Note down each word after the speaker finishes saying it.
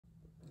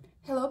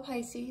Hello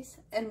Pisces,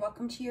 and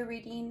welcome to your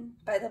reading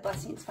by the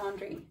Blessings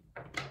Foundry.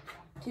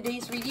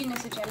 Today's reading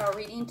is a general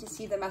reading to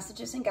see the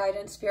messages and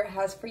guidance Spirit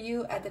has for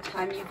you at the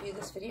time you view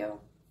this video.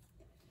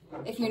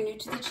 If you're new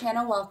to the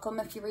channel, welcome.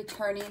 If you're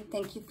returning,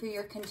 thank you for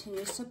your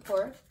continued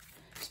support.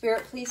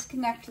 Spirit, please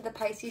connect to the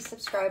Pisces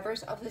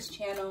subscribers of this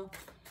channel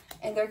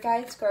and their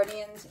guides,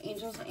 guardians,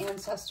 angels,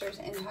 ancestors,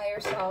 and higher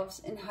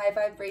selves in high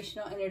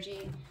vibrational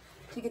energy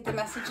to get the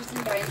messages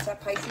and guidance that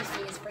Pisces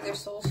needs for their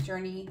soul's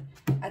journey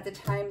at the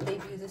time they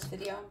view this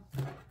video.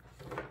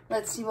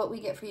 Let's see what we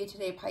get for you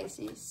today,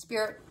 Pisces.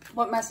 Spirit,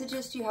 what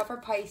messages do you have for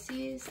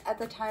Pisces at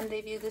the time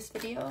they view this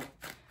video?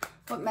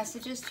 What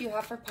messages do you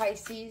have for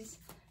Pisces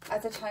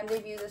at the time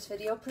they view this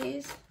video,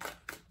 please?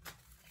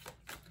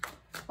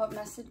 What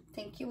message?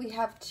 Thank you. We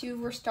have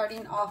two we're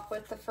starting off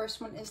with. The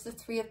first one is the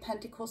Three of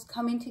Pentacles,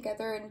 coming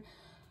together in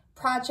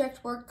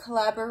project work,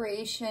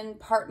 collaboration,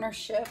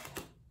 partnership.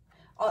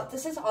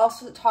 This is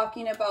also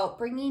talking about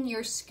bringing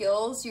your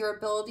skills, your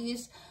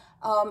abilities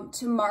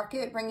to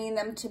market, bringing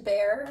them to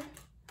bear.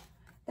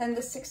 Then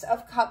the Six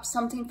of Cups,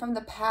 something from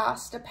the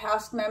past, a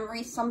past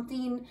memory,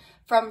 something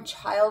from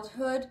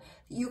childhood.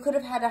 You could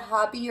have had a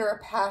hobby or a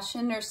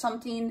passion or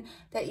something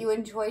that you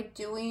enjoyed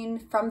doing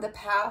from the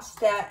past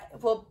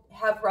that will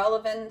have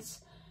relevance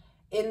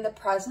in the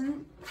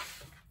present.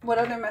 What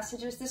other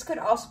messages? This could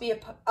also be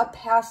a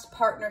past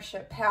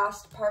partnership,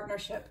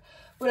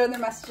 What other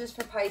messages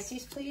for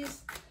Pisces,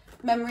 please?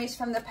 Memories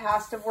from the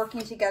past of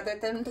working together.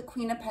 Then the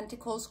Queen of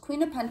Pentacles.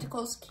 Queen of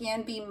Pentacles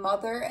can be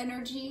mother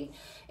energy.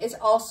 It's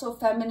also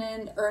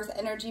feminine, earth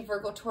energy,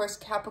 Virgo, Taurus,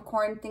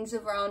 Capricorn, things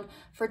around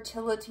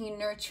fertility,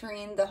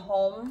 nurturing the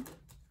home.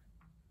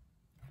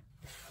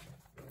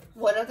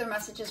 What other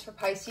messages for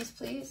Pisces,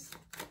 please?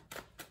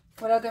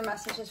 What other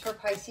messages for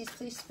Pisces,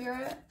 please,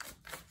 Spirit?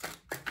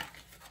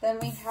 Then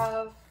we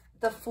have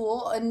the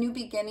Fool, a new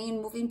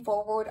beginning, moving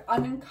forward,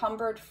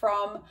 unencumbered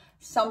from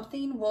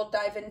something. We'll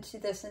dive into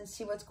this and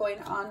see what's going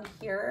on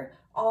here.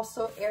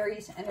 Also,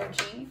 Aries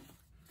energy.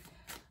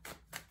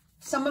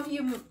 Some of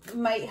you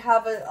might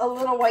have a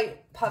little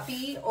white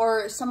puppy,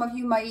 or some of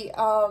you might,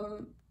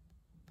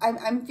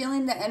 I'm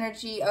feeling the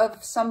energy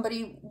of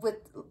somebody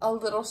with a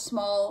little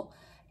small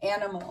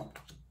animal.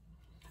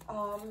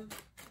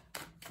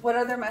 What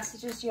other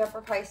messages do you have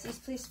for Pisces,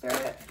 please,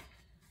 Spirit?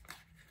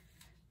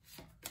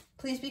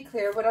 Please be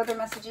clear. What other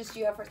messages do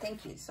you have for?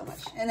 Thank you so much.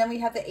 And then we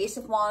have the Ace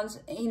of Wands,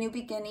 a new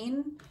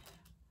beginning.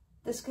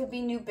 This could be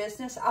new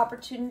business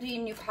opportunity,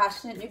 new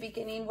passionate new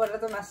beginning. What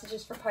other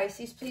messages for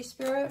Pisces, please,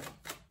 Spirit?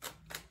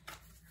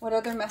 What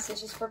other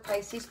messages for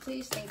Pisces,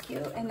 please? Thank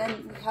you. And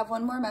then we have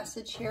one more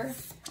message here,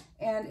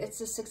 and it's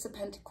the Six of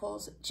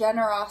Pentacles.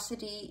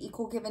 Generosity,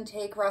 equal give and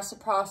take,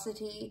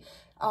 reciprocity,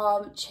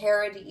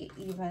 charity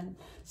even.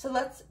 So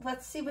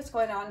let's see what's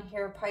going on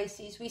here,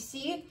 Pisces. We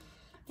see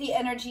the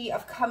energy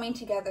of coming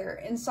together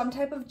in some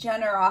type of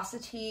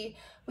generosity.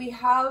 We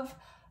have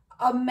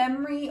a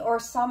memory or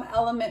some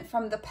element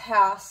from the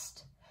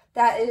past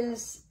that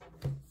is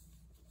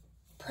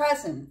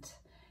present,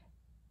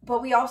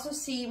 but we also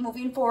see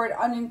moving forward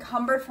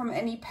unencumbered from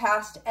any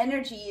past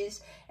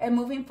energies and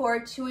moving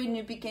forward to a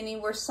new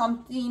beginning where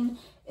something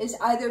is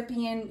either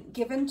being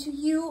given to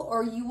you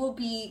or you will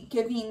be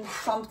giving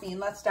something.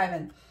 Let's dive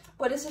in.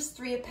 What is this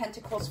Three of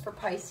Pentacles for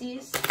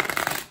Pisces?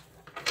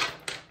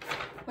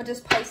 What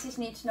does Pisces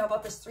need to know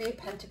about this Three of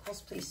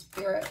Pentacles, please,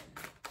 Spirit?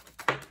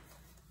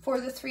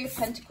 For the Three of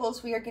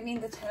Pentacles, we are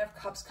getting the Ten of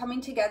Cups, coming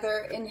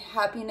together in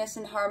happiness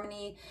and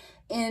harmony,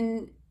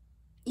 in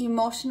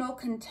emotional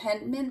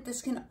contentment.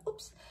 This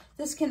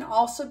can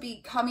also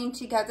be coming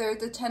together.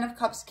 The Ten of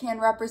Cups can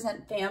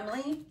represent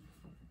family.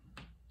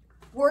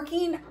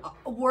 Working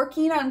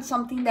on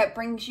something that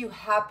brings you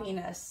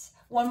happiness.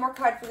 One more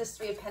card for this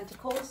Three of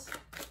Pentacles.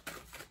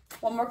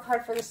 One more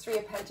card for this Three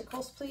of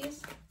Pentacles,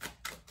 please.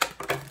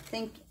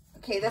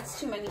 Okay,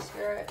 that's too many,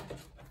 Spirit.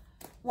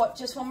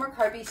 Just one more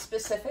card, be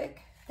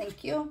specific.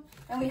 Thank you.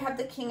 And we have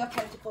the King of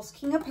Pentacles.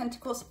 King of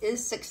Pentacles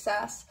is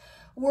success.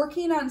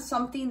 Working on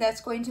something that's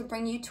going to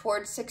bring you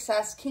towards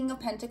success. King of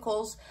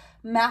Pentacles,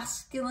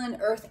 masculine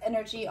earth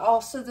energy.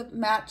 Also the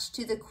match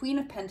to the Queen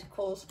of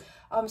Pentacles.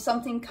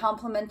 Something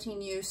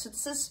complementing you. So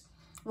this is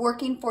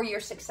working for your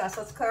success.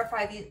 Let's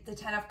clarify the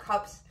Ten of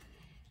Cups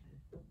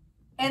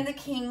and the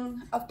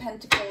King of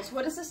Pentacles.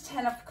 What is this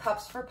Ten of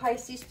Cups for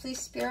Pisces, please,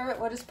 Spirit?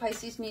 What does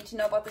Pisces need to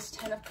know about this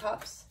Ten of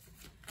Cups?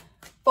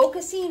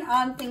 Focusing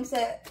on things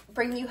that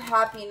bring you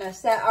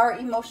happiness, that are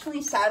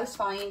emotionally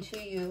satisfying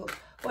to you.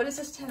 What is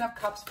this Ten of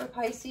Cups for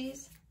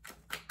Pisces?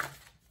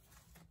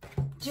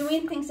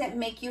 Doing things that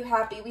make you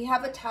happy. We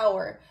have a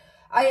Tower.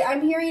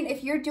 I'm hearing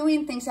if you're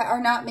doing things that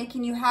are not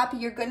making you happy,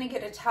 you're going to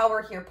get a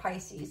Tower here,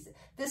 Pisces.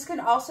 This can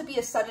also be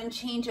a sudden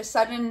change,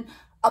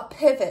 a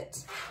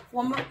pivot.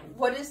 One more.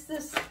 What is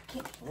this?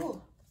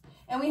 Ooh.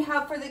 And we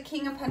have for the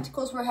King of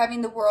Pentacles, we're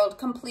having the World,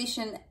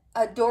 completion,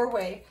 a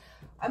doorway.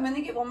 I'm going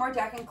to get one more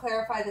deck and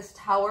clarify this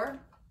Tower.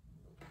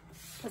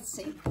 Let's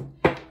see.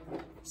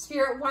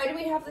 Spirit, why do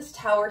we have this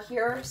Tower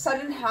here?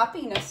 Sudden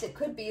happiness, it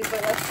could be,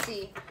 but let's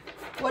see.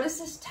 What is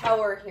this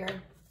Tower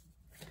here?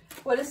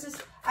 What is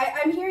this?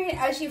 I'm hearing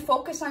as you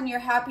focus on your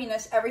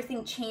happiness,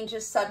 everything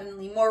changes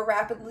suddenly, more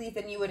rapidly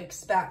than you would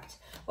expect.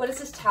 What is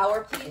this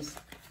Tower, please?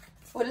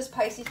 What does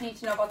Pisces need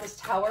to know about this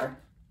Tower?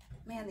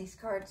 Man, these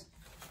cards.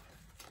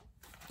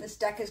 This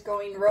deck is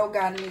going rogue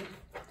on me.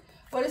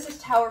 What is this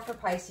Tower for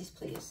Pisces,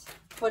 please?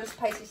 What is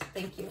Pisces?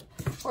 Thank you.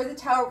 For the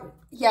Tower,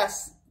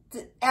 yes.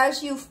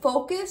 As you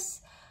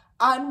focus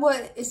on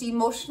what is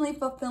emotionally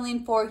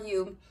fulfilling for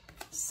you,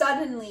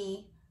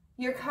 suddenly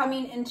you're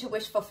coming into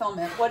wish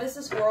fulfillment. What is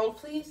this World,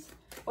 please?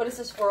 What is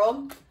this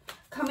World?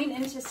 Coming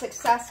into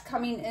success,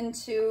 coming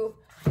into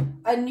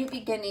a new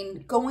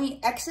beginning,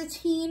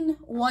 exiting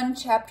one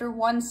chapter,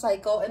 one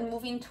cycle, and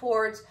moving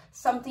towards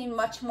something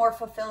much more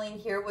fulfilling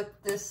here with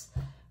this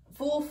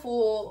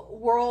Fool,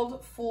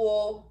 World,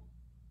 Fool,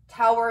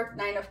 Tower,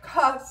 Nine of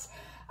Cups.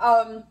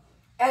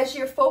 As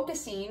you're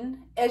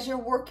focusing, as you're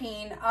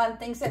working on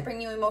things that bring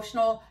you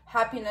emotional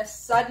happiness,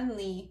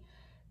 suddenly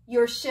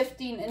you're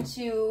shifting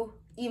into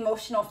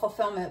emotional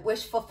fulfillment,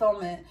 wish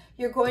fulfillment.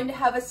 You're going to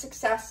have a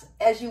success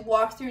as you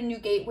walk through a new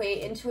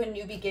gateway into a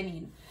new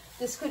beginning.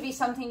 This could be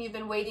something you've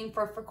been waiting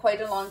for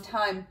quite a long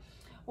time.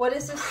 What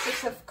is this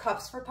Six of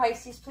Cups for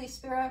Pisces, please,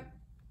 Spirit?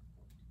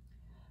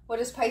 What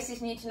does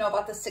Pisces need to know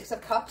about the Six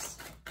of Cups?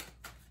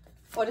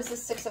 What is the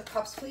Six of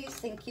Cups, please?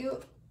 Thank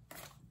you.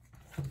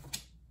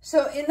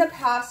 So in the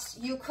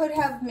past, you could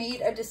have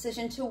made a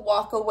decision to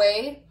walk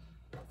away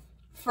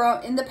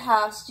from,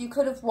 you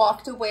could have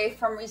walked away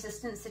from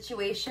resistant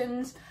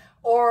situations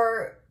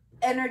or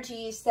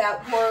energies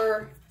that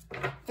were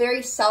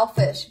very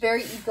selfish,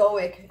 very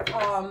egoic.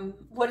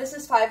 What is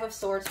this Five of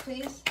Swords,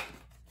 please?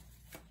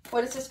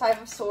 What is this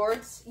Five of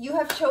Swords? You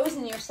have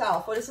chosen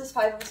yourself. What is this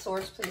Five of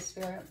Swords, please,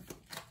 Spirit?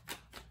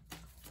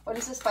 What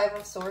is this Five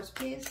of Swords,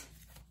 please?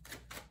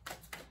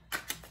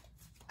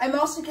 I'm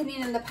also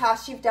getting in the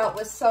past you've dealt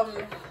with some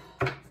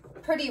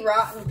pretty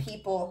rotten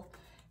people,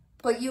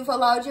 but you've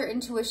allowed your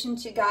intuition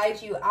to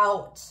guide you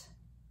out.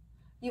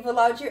 You've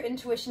allowed your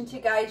intuition to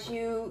guide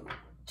you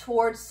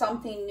towards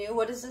something new.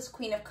 What is this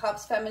Queen of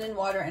Cups, feminine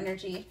water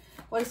energy?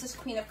 What is this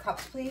Queen of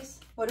Cups,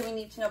 please? What do we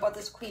need to know about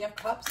this Queen of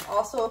Cups?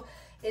 Also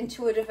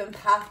intuitive,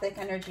 empathic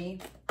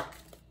energy.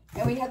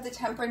 And we have the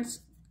Temperance.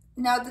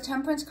 Now the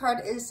Temperance card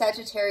is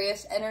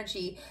Sagittarius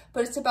energy,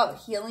 but it's about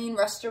healing,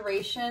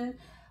 restoration,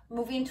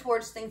 moving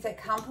towards things that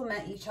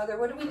complement each other.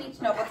 What do we need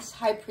to know about this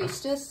High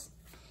Priestess?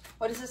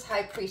 What is this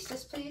High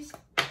Priestess, please?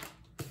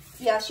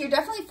 Yes, you're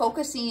definitely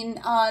focusing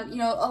on,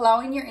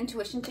 allowing your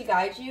intuition to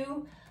guide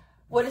you.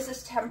 What is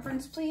this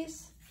Temperance,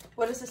 please?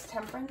 What is this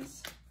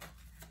Temperance?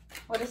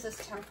 What is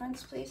this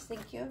Temperance, please?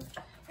 Thank you.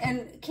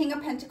 And King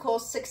of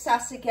Pentacles,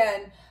 success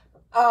again.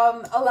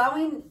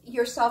 Allowing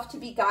yourself to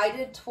be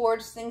guided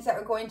towards things that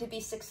are going to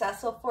be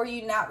successful for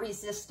you, not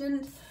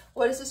resistant.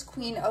 What is this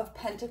Queen of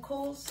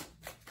Pentacles?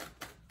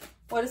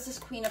 What is this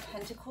Queen of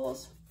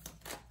Pentacles?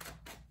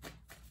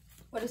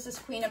 What is this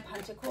Queen of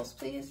Pentacles,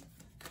 please?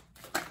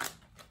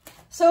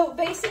 So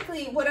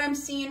basically what I'm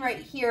seeing right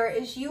here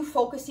is you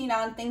focusing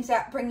on things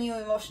that bring you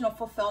emotional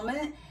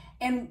fulfillment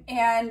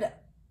and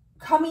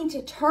coming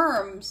to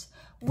terms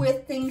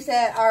with things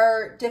that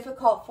are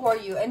difficult for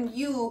you, and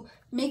you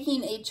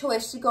making a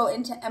choice to go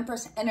into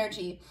Empress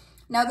energy.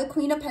 Now the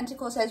Queen of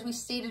Pentacles, as we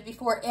stated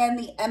before, and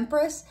the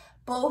Empress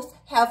both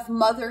have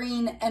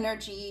mothering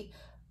energy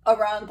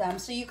around them.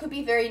 So you could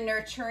be very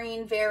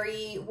nurturing,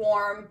 very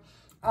warm.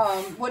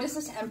 What is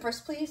this Empress,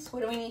 please?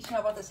 What do we need to know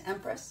about this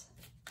Empress?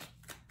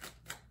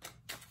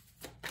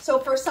 So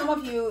for some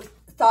of you,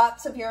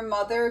 thoughts of your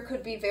mother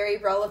could be very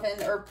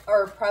relevant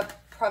or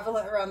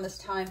prevalent around this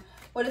time.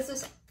 What is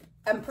this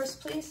Empress,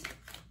 please?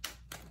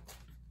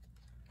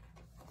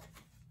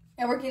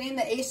 And we're getting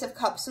the Ace of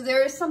Cups. So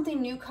there is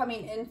something new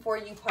coming in for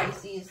you,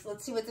 Pisces.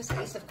 Let's see what this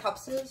Ace of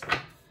Cups is.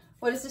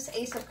 What is this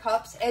Ace of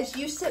Cups? As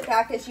you sit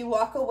back, as you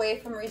walk away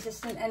from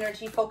resistant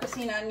energy,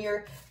 focusing on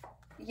your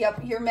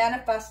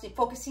manifesting,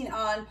 focusing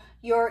on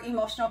your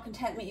emotional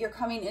contentment, you're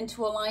coming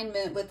into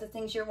alignment with the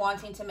things you're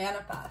wanting to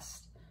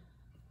manifest.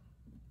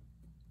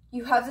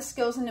 You have the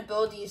skills and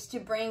abilities to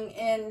bring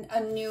in a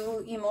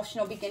new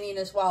emotional beginning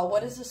as well.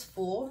 What is this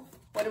Fool?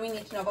 What do we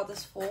need to know about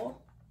this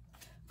Fool?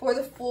 For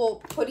the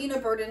Fool, putting a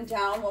burden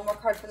down. One more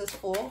card for this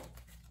Fool.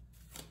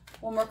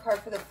 One more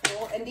card for the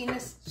Fool. Ending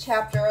this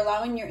chapter,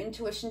 allowing your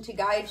intuition to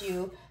guide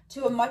you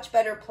to a much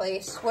better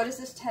place. What is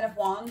this Ten of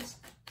Wands?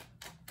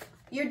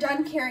 You're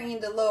done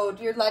carrying the load.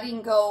 You're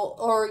letting go,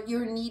 or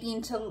you're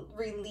needing to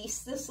release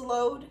this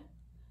load.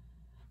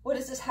 What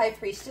is this High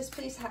Priestess,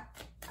 please?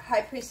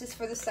 High Priestess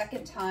for the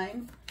second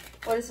time.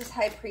 What is this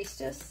High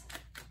Priestess?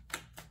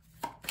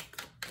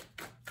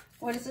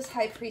 What is this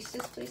High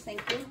Priestess, please?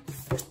 Thank you.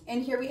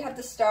 And here we have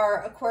the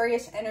Star,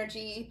 Aquarius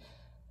energy,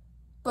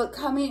 but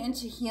coming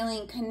into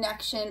healing,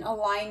 connection,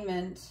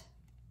 alignment.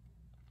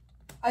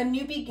 A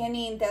new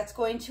beginning that's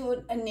going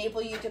to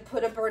enable you to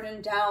put a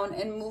burden down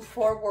and move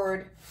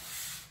forward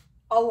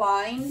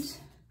aligned.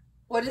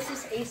 What is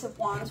this Ace of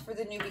Wands for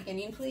the new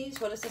beginning, please?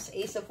 What is this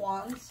Ace of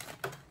Wands?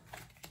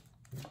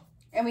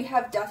 And we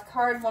have Death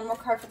card. One more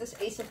card for this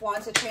Ace of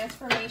Wands, a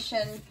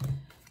transformation.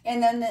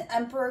 And then the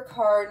Emperor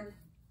card,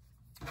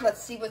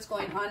 Let's see what's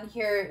going on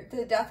here.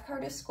 The Death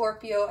card is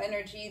Scorpio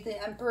energy.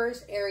 The Emperor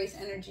is Aries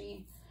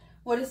energy.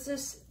 What is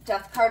this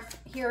Death card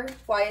here?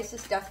 Why is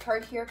this Death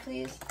card here,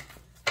 please?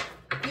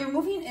 You're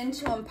moving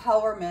into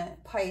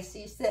empowerment,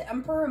 Pisces. The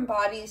Emperor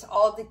embodies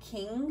all the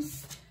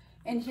kings.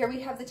 And here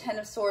we have the Ten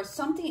of Swords.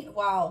 Something,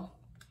 wow.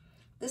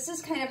 This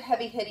is kind of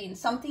heavy hitting.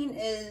 Something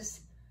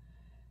is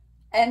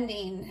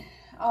ending.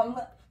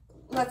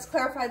 Let's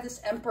clarify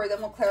this Emperor, then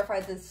we'll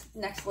clarify this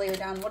next layer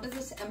down. What is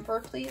this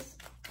Emperor, please?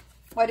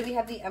 Why do we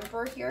have the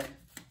Emperor here?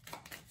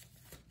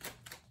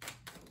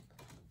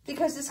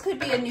 Because this could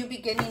be a new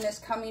beginning is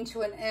coming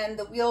to an end,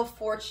 the Wheel of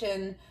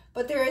Fortune,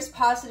 but there is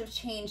positive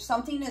change.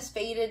 Something is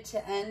fated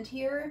to end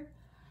here.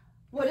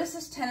 What is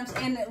this Ten of,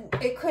 and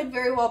it could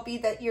very well be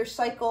that your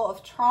cycle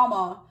of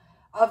trauma,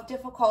 of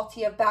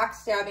difficulty, of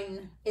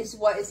backstabbing is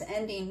what is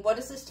ending. What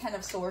is this Ten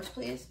of Swords,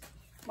 please?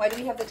 Why do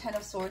we have the Ten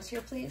of Swords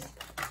here, please?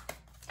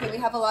 Okay, we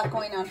have a lot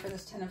going on for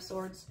this Ten of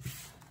Swords.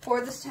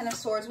 For this Ten of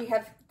Swords, we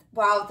have,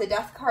 wow, the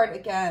Death card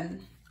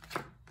again.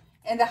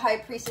 And the High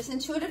Priestess.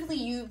 Intuitively,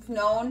 you've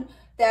known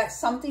that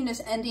something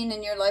is ending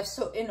in your life.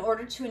 So in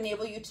order to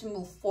enable you to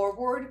move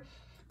forward,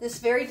 this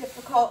very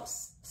difficult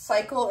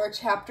cycle or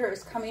chapter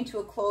is coming to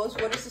a close.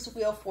 What is this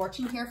Wheel of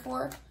Fortune here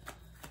for?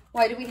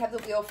 Why do we have the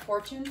Wheel of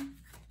Fortune?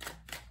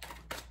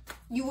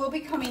 You will be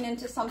coming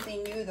into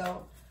something new,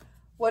 though.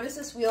 What is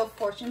this Wheel of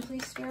Fortune,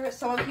 please, Spirit?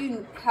 Some of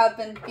you have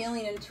been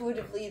feeling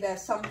intuitively that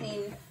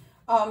something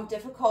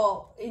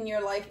difficult in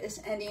your life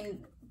is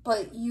ending,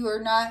 but you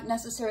are not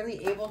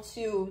necessarily able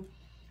to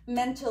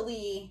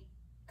mentally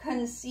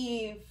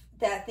conceive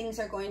that things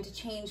are going to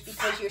change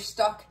because you're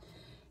stuck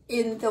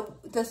in the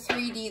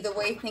 3D, the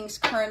way things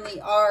currently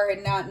are,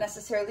 and not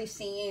necessarily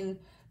seeing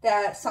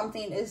that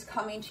something is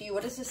coming to you.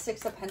 What is the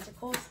Six of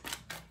Pentacles?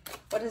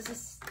 What is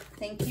this?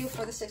 Thank you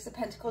for the Six of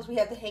Pentacles. We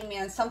have the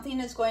Hangman. Something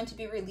is going to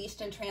be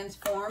released and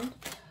transformed.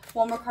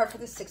 One more card for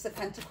the Six of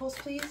Pentacles,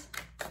 please.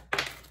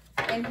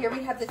 And here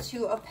we have the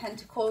Two of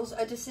Pentacles.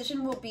 A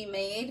decision will be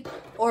made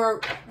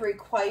or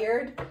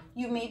required.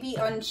 You may be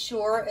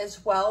unsure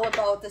as well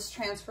about this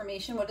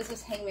transformation. What is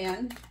this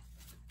Hangman?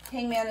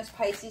 Hangman is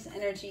Pisces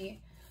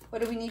energy.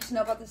 What do we need to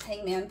know about this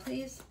Hangman,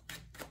 please?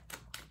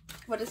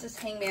 What is this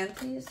Hangman,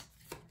 please?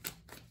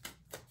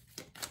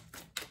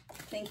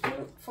 Thank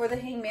you for the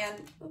Hangman.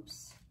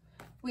 Oops.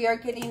 We are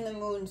getting the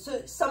Moon.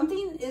 So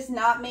something is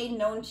not made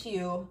known to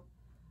you.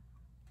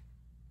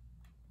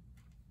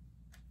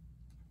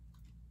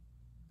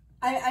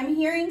 I'm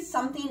hearing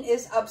something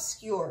is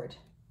obscured.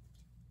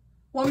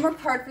 One more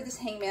card for this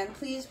Hangman,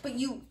 please. But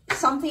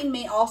something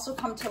may also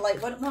come to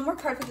light. One more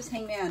card for this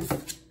Hangman.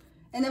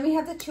 And then we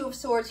have the Two of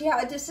Swords.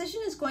 Yeah, a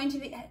decision is going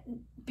to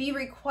be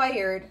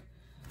required.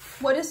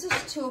 What is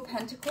this Two of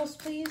Pentacles,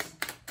 please?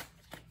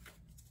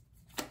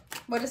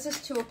 What is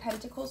this Two of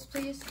Pentacles,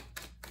 please?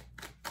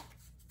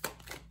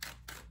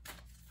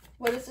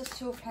 What is this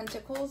Two of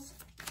Pentacles?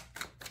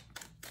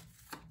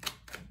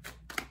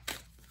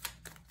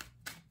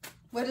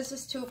 What is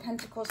this Two of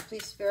Pentacles,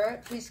 please,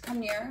 Spirit? Please come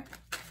near.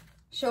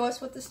 Show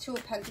us what this Two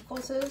of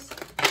Pentacles is.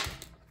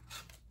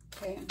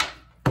 Okay.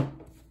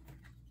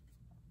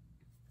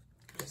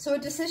 So a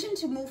decision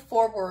to move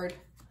forward.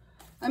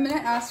 I'm going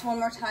to ask one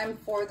more time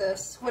for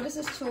this. What is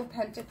this Two of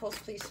Pentacles,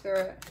 please,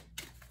 Spirit?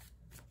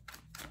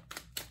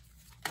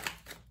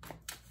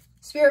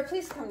 Spirit,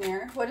 please come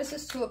near. What is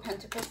this Two of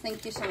Pentacles?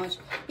 Thank you so much.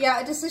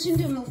 Yeah, a decision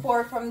to move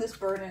forward from this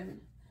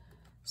burden.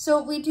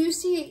 So we do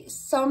see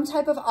some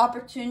type of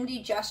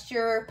opportunity,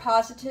 gesture,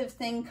 positive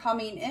thing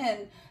coming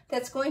in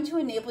that's going to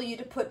enable you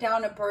to put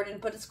down a burden,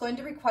 but it's going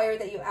to require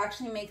that you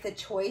actually make the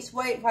choice.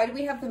 Why do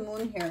we have the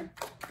Moon here?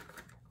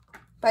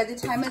 By the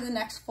time of the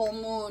next full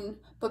moon,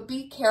 but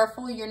be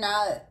careful you're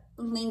not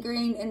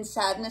lingering in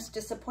sadness,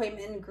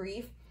 disappointment, and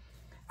grief.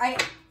 I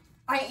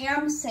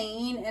am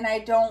saying, and I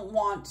don't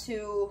want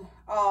to,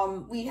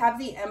 we have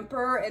the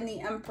Emperor and the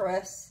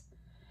Empress.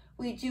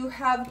 We do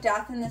have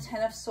Death and the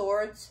Ten of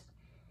Swords.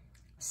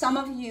 Some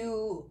of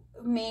you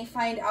may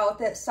find out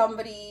that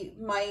somebody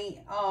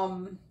might,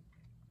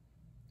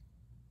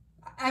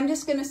 I'm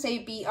just going to say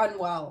be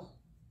unwell.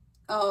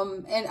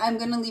 And I'm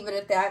going to leave it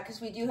at that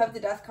because we do have the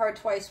Death card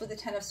twice with the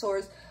Ten of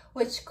Swords,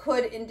 which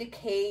could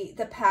indicate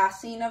the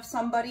passing of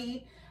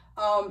somebody.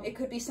 It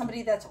could be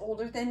somebody that's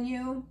older than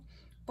you,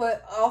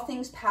 but all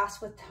things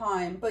pass with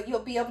time. But you'll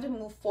be able to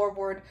move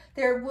forward.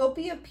 There will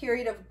be a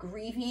period of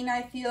grieving,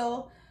 I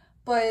feel,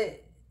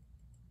 but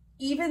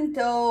even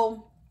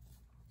though...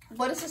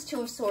 What is this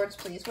Two of Swords,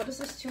 please? What is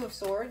this Two of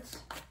Swords?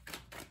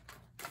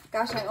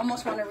 Gosh, I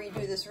almost want to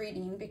redo this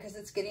reading because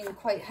it's getting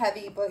quite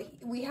heavy. But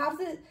we have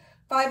the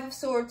Five of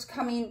Swords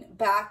coming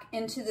back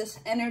into this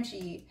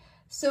energy.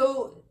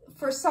 So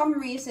for some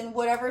reason,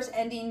 whatever's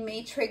ending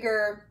may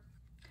trigger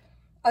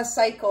a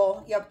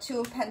cycle. Yep, Two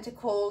of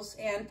Pentacles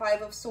and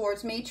Five of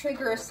Swords may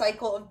trigger a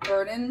cycle of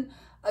burden.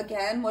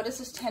 Again, what is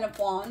this Ten of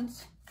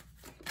Wands?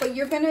 But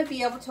you're going to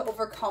be able to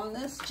overcome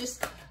this.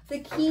 Just... the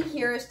key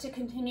here is to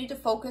continue to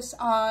focus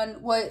on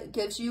what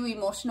gives you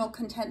emotional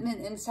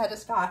contentment and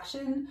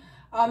satisfaction.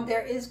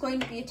 There is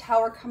going to be a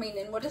Tower coming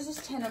in. What is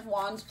this Ten of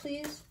Wands,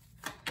 please?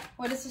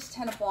 What is this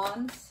Ten of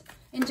Wands?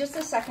 In just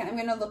a second, I'm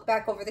going to look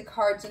back over the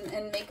cards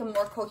and make a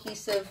more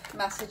cohesive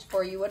message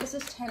for you. What is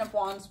this Ten of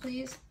Wands,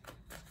 please?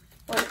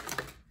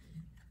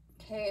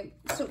 Okay,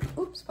 so,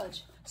 oops,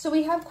 fudge. So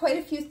we have quite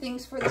a few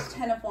things for this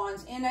Ten of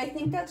Wands, and I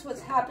think that's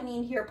what's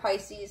happening here,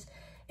 Pisces,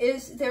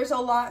 is there's a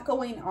lot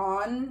going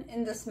on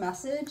in this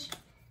message.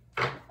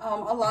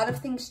 A lot of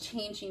things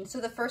changing. So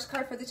the first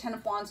card for the Ten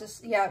of Wands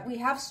is, yeah, we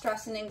have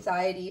stress and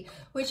anxiety,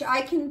 which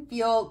I can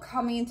feel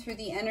coming through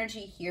the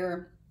energy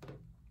here.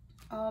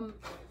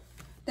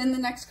 Then the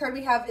next card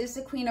we have is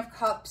the Queen of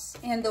Cups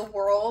and the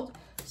World.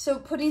 So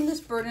putting this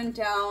burden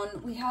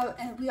down,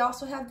 we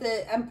also have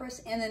the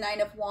Empress and the Nine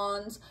of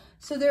Wands.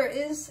 So there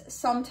is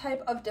some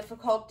type of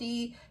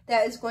difficulty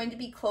that is going to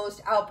be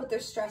closed out, but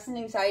there's stress and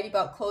anxiety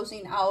about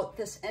closing out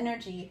this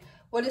energy.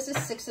 What is the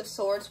Six of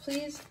Swords,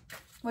 please?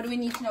 What do we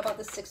need to know about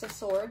the Six of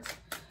Swords?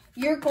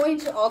 You're going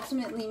to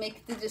ultimately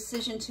make the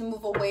decision to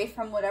move away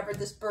from whatever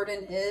this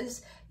burden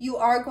is. You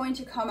are going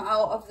to come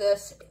out of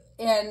this,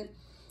 and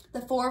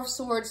the Four of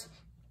Swords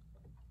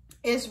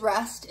is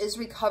rest, is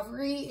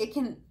recovery. It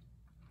can,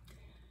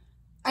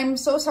 I'm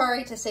so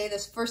sorry to say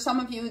this, for some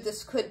of you,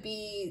 this could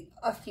be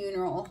a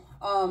funeral.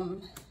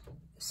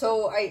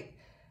 So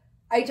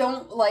I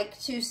don't like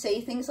to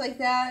say things like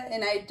that,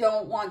 and I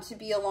don't want to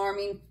be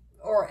alarming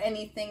or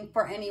anything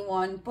for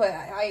anyone, but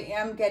I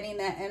am getting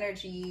that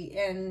energy,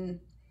 and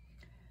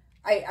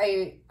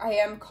I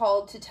am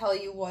called to tell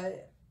you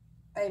what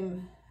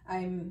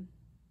I'm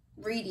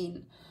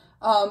reading.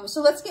 So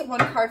let's get one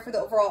card for the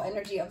overall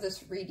energy of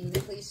this reading,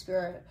 please,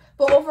 Spirit.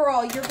 But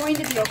overall, you're going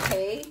to be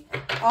okay.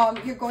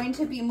 You're going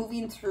to be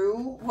moving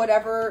through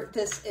whatever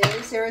this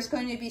is. There is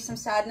going to be some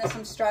sadness,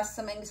 some stress,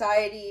 some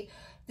anxiety.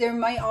 There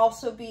might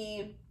also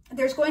be,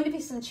 there's going to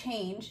be some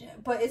change,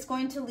 but it's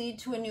going to lead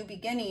to a new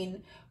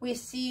beginning. We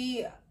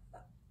see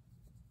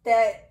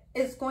that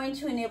it's going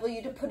to enable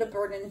you to put a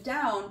burden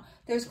down.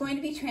 There's going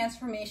to be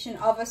transformation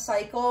of a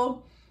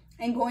cycle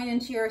and going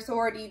into your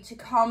authority to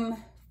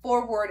come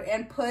forward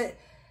and put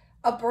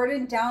a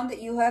burden down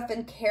that you have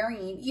been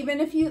carrying. Even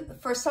if you,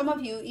 for some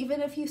of you,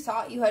 even if you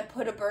thought you had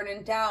put a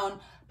burden down,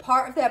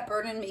 part of that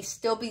burden may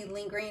still be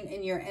lingering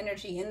in your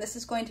energy. And this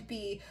is going to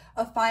be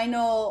a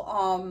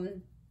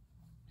final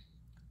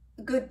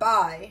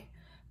goodbye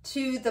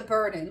to the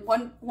burden.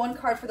 One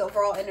card for the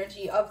overall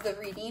energy of the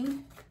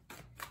reading.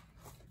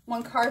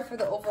 One card for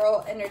the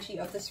overall energy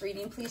of this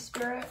reading, please,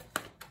 Spirit.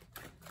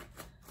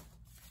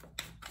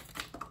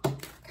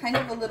 Kind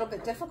of a little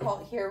bit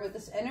difficult here with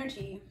this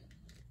energy.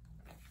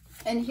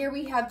 And here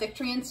we have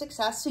victory and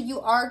success. So you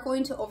are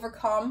going to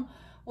overcome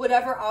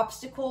whatever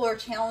obstacle or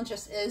challenge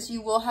this is.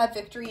 You will have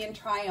victory and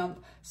triumph.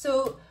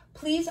 So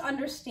please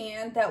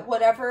understand that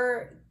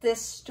whatever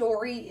this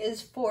story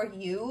is for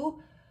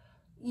you,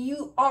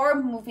 you are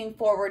moving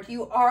forward.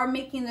 You are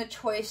making the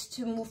choice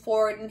to move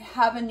forward and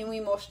have a new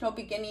emotional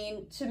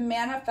beginning, to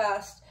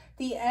manifest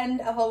the end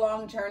of a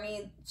long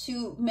journey,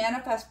 to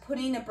manifest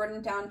putting a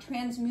burden down,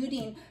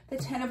 transmuting the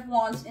Ten of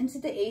Wands into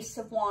the Ace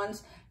of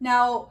Wands.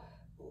 Now,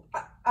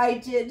 we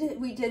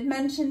did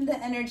mention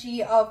the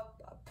energy of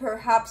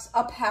perhaps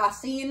a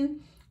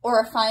passing or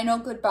a final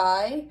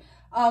goodbye.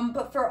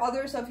 But for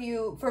others of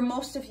you, for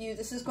most of you,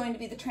 this is going to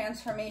be the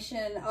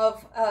transformation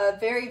of a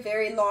very,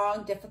 very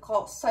long,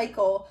 difficult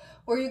cycle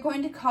where you're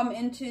going to come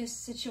into a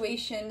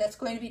situation that's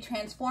going to be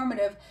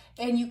transformative,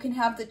 and you can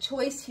have the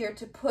choice here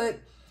to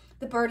put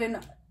the burden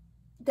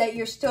that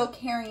you're still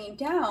carrying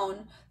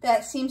down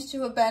that seems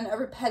to have been a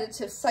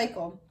repetitive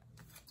cycle.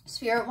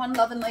 Spirit, one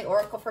love and light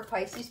oracle for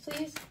Pisces,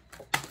 please.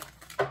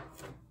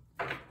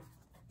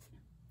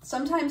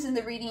 Sometimes in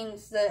the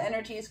readings, the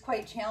energy is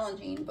quite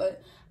challenging,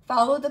 but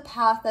follow the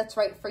path that's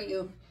right for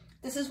you.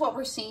 This is what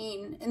we're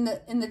seeing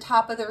in the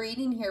top of the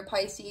reading here,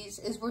 Pisces,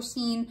 is we're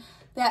seeing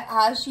that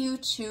as you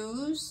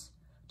choose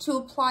to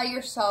apply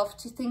yourself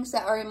to things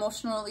that are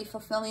emotionally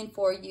fulfilling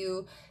for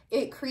you,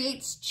 it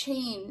creates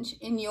change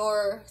in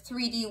your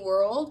 3D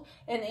world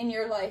and in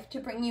your life to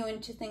bring you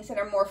into things that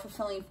are more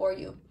fulfilling for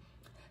you.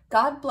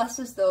 God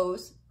blesses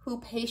those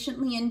who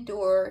patiently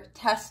endure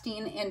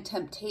testing and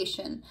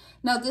temptation.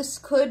 Now, this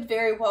could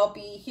very well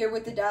be here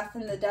with the Death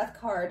and the Death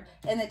card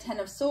and the Ten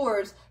of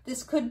Swords.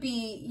 This could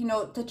be, you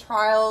know, the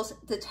trials,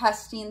 the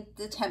testing,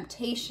 the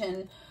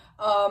temptation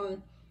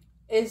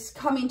is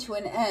coming to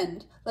an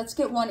end. Let's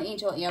get one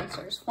angel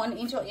answers. One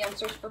angel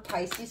answers for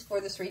Pisces for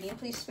this reading,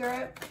 please,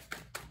 Spirit.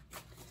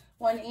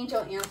 One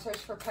angel answers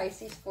for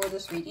Pisces for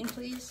this reading,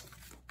 please.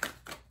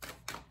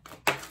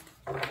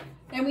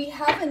 And we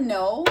have a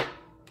no.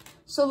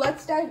 So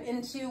let's dive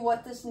into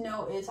what this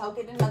no is. I'll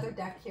get another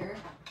deck here.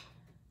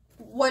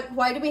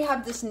 Why do we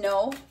have this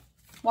no?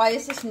 Why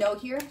is this no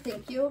here?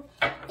 Thank you.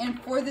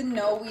 And for the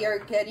no, we are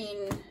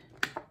getting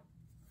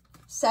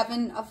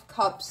Seven of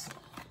Cups.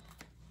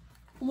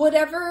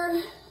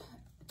 Whatever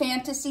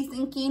fantasy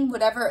thinking,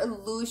 whatever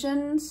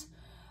illusions,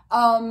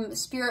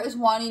 Spirit is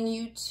wanting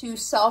you to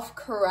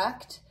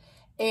self-correct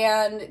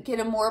and get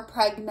a more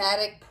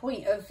pragmatic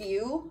point of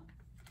view.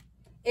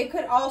 It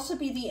could also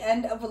be the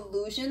end of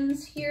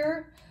illusions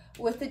here,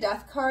 with the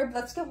Death card.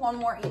 Let's get one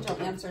more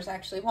angel answers,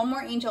 actually. One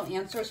more angel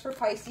answers for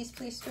Pisces,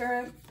 please,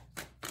 Spirit.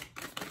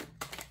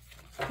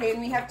 Okay,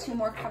 and we have 2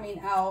 more coming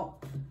out.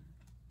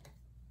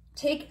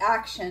 Take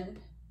action.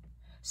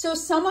 So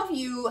some of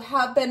you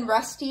have been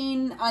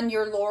resting on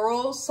your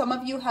laurels. Some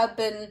of you have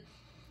been,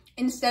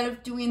 instead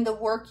of doing the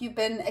work, you've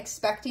been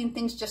expecting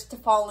things just to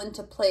fall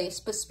into place.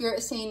 But Spirit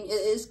is saying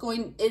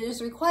it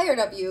is required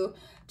of you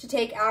to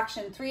take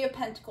action. 3 of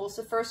Pentacles,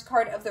 the first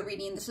card of the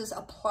reading. This is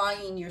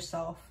applying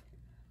yourself.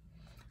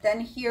 Then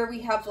here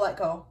we have let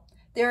go.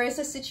 There is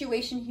a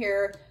situation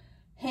here.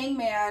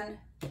 Hangman,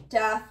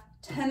 Death,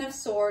 10 of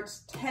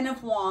Swords, 10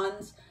 of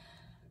Wands,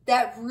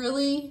 that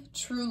really,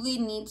 truly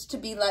needs to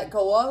be let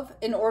go of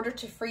in order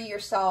to free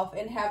yourself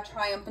and have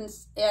triumph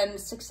and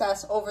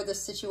success over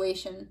this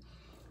situation.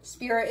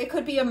 Spirit, it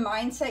could be a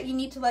mindset you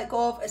need to let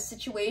go of, a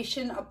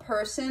situation, a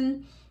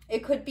person.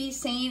 It could be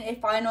saying a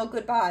final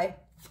goodbye.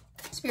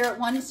 Spirit,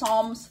 1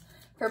 Psalms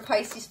for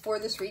Pisces for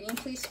this reading,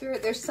 please,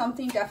 Spirit. There's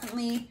something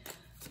definitely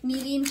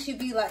needing to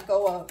be let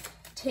go of.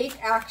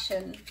 Take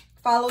action.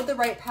 Follow the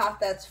right path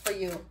that's for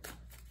you.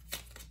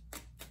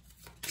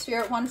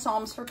 Spirit, 1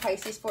 Psalms for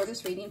Pisces for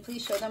this reading.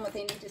 Please show them what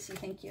they need to see.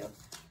 Thank you.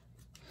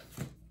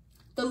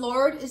 The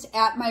Lord is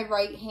at my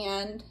right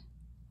hand.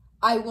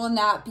 I will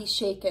not be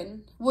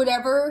shaken.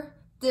 Whatever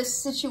this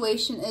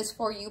situation is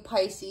for you,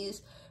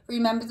 Pisces,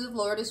 remember the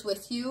Lord is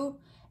with you.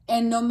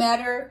 And no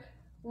matter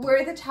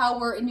where the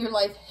tower in your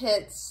life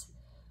hits,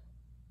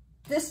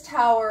 this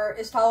tower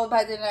is followed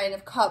by the 9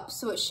 of Cups.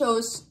 So it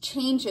shows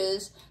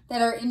changes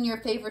that are in your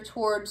favor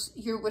towards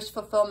your wish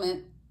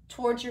fulfillment,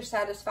 towards your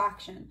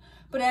satisfaction.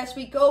 But as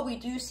we go, we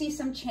do see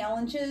some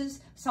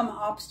challenges, some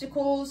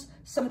obstacles,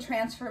 some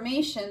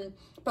transformation.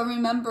 But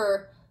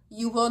remember,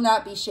 you will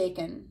not be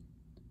shaken.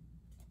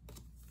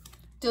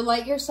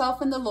 Delight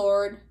yourself in the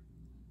Lord,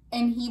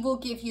 and He will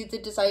give you the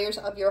desires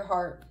of your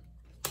heart.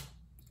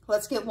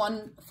 Let's get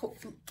one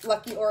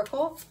lucky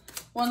oracle.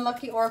 One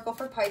lucky oracle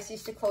for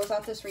Pisces to close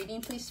out this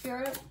reading, please,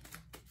 Spirit.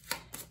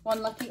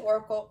 One lucky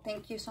oracle.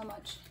 Thank you so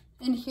much.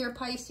 And here,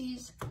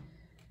 Pisces,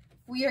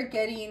 we are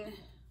getting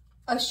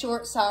a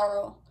short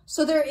sorrow.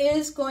 So there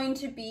is going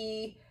to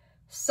be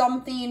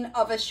something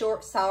of a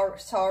short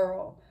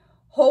sorrow.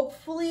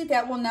 Hopefully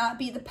that will not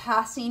be the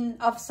passing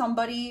of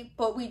somebody,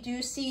 but we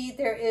do see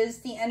there is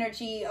the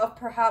energy of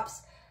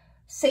perhaps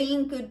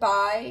saying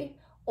goodbye,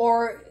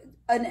 or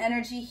an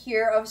energy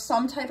here of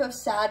some type of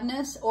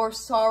sadness or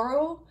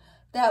sorrow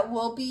that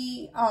will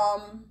be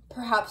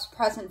perhaps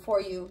present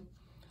for you.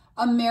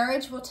 A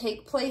marriage will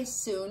take place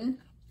soon.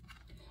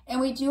 And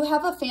we do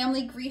have a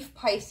family grief,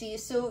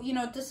 Pisces. So, you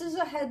know, this is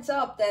a heads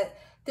up that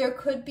there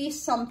could be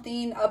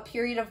something, a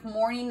period of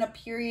mourning, a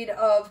period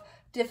of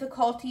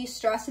difficulty,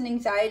 stress, and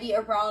anxiety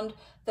around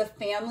the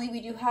family. We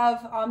do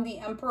have the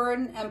Emperor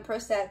and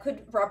Empress that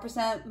could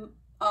represent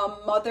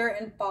mother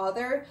and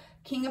father.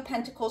 King of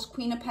Pentacles,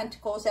 Queen of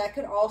Pentacles, that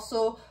could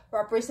also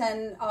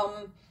represent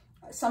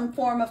some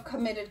form of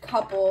committed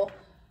couple.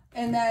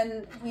 And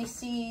then we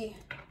see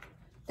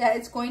that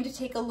it's going to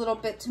take a little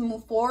bit to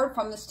move forward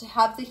from this, to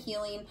have the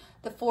healing.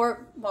 Well,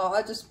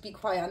 I'll just be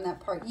quiet on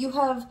that part. You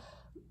have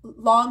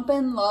long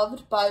been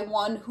loved by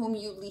one whom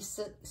you least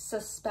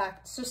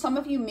suspect. So some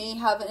of you may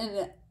have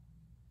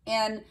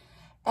an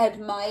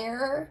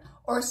admirer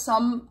or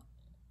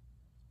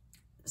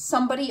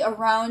somebody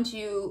around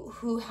you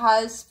who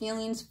has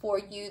feelings for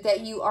you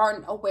that you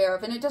aren't aware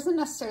of. And it doesn't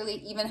necessarily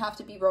even have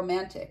to be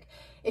romantic.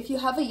 If you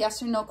have a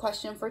yes or no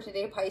question for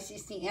today,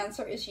 Pisces, the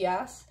answer is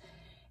yes.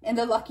 And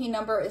the lucky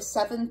number is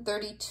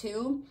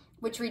 732,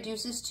 which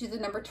reduces to the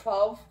number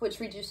 12,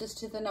 which reduces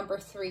to the number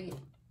 3.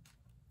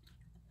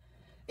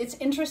 It's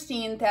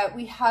interesting that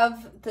we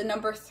have the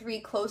number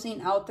 3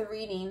 closing out the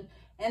reading,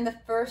 and the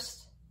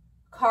first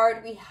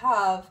card we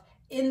have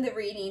in the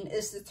reading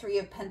is the 3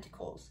 of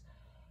Pentacles.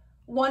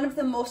 One of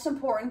the most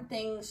important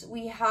things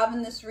we have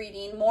in this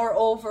reading,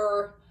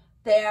 moreover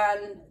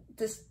than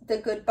the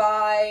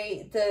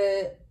goodbye,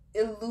 the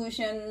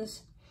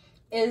illusions,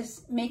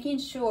 is making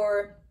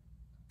sure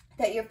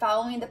that you're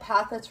following the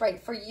path that's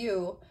right for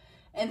you,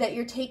 and that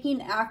you're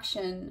taking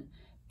action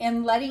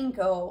and letting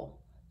go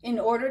in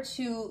order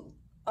to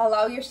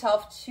allow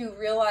yourself to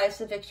realize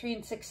the victory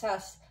and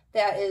success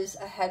that is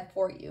ahead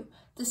for you.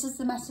 This is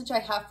the message I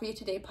have for you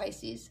today,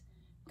 Pisces.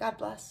 God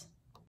bless.